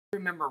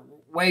Remember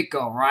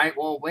Waco, right?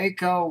 Well,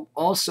 Waco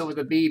also with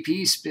the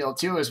BP spill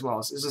too, as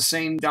well. So it's the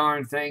same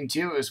darn thing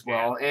too, as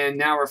well. And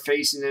now we're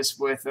facing this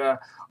with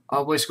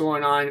what's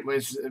going on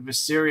with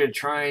Syria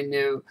trying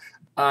to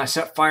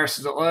set fires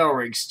to the oil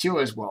rigs too,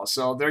 as well.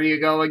 So there you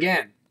go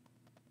again.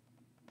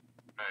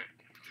 Right.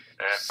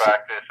 And in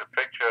fact, there's a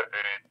picture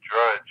in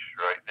Drudge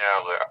right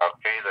now where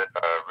Al-Qaeda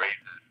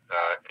raises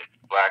its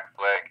black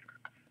flag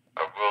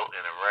rule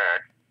in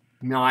Iraq.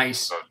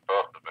 Nice. So it's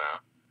talked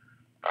about.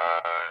 You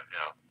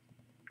know.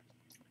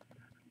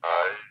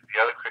 The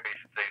other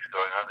crazy things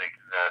going on,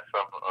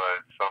 some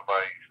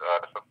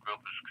group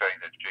is saying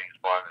that James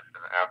Bond is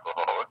an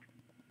alcoholic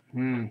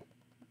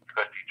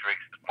because he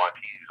drinks his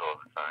martinis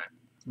all the time.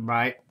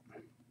 Right.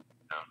 You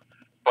know?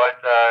 But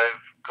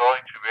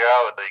going to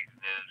reality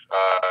news,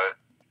 a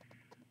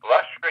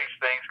lot of strange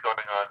things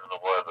going on in the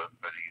weather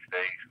these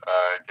days.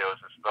 There was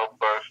a snow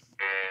burst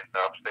in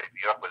upstate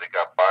New York where they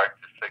got 5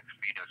 to 6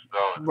 feet of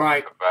snow in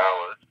 6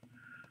 hours.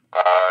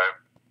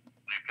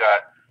 We've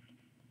got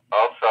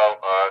also,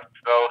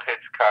 snow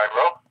hits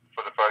Cairo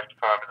for the first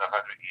time in 100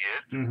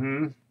 years.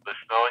 The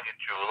snowing in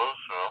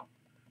Jerusalem,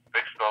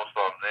 big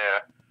snowstorm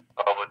there.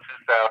 Over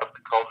 2,000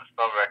 the coldest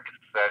snow records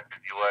set in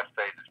the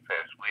USA this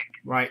past week.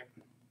 Right.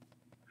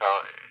 So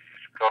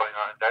it's going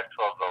on. That's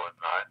all going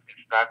on.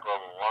 It's not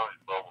global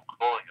warming, it's global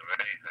cooling or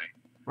anything.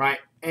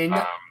 Right.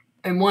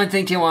 And one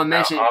thing you want to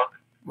mention.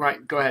 Right.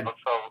 Go ahead.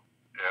 Also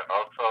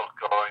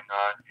going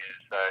on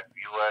is that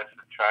U.S.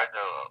 and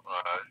China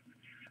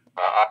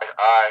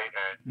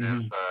and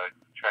there's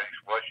Chinese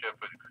warship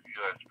and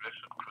U.S.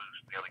 missile crews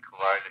nearly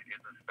collided in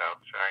the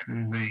South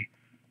China Sea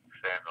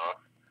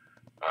standoff.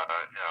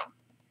 You know,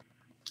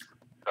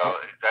 so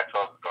that's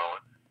all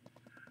going.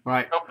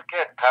 Right. Don't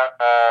forget,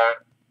 okay.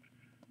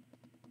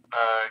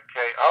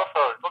 Also,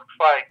 it looks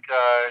like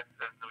in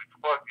the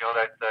report, you know,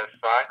 that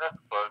signer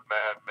for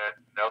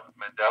Nelson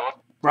Mandela.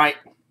 Right.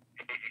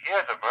 He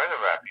has a murder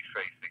rap he's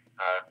facing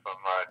from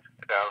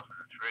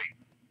 2003.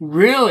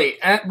 Really?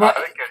 I think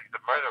he's a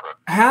murderer.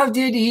 How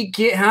did he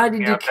get? How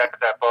did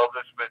that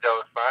bogus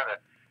Mandela signer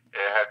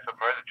had some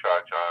murder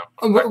charge on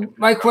him.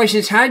 My question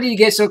is, how did he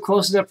get so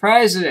close to the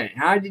president?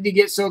 How did he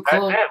get so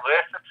close? That's it.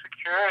 Lasted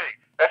security.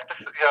 That's the,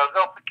 you know.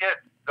 Don't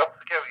forget. We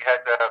had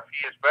a few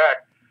years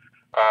back.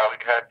 We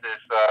had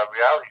this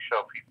reality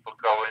show. People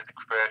go in to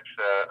crash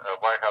a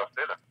White House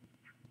dinner.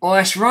 Oh,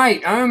 that's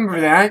right. I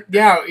remember that.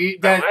 Yeah. They're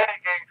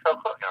getting so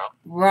close, you know.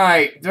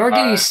 Right. They're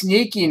getting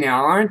sneaky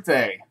now, aren't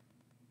they?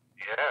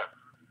 Yeah.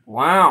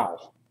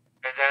 Wow.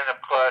 And then, of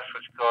course,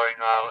 what's going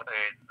on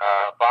in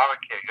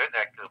Obamacare, your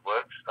neck of the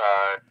woods,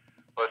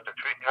 was the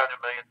 $300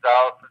 million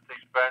that they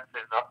spent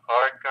in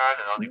Oregon,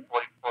 and only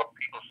 44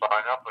 people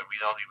signed up, and we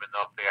don't even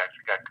know if they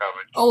actually got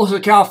coverage. Oh, so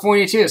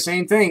California, too.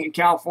 Same thing in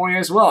California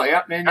as well.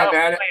 Yep. And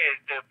California,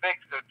 the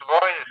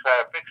Reuters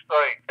had a big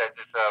story that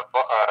there's a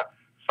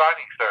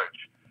signing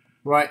surge.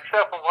 Right.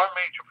 Except for one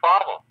major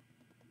problem.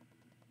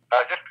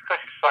 Just because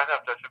you sign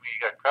up doesn't mean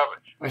you got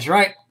coverage. That's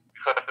right.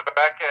 Because the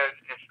back end,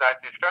 it's not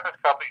the insurance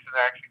companies are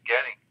actually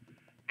getting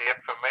the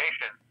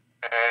information,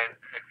 and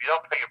if you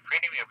don't pay your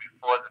premium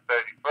before the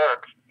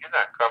 31st, you're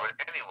not covered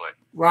anyway.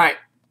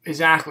 Right.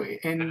 Exactly.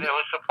 And it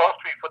was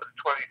supposed to be for the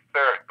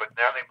 23rd, but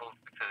now they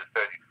moved it to the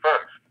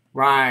 31st.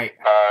 Right.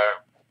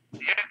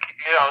 You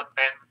know,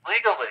 and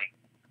legally,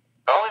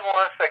 the only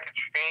ones that can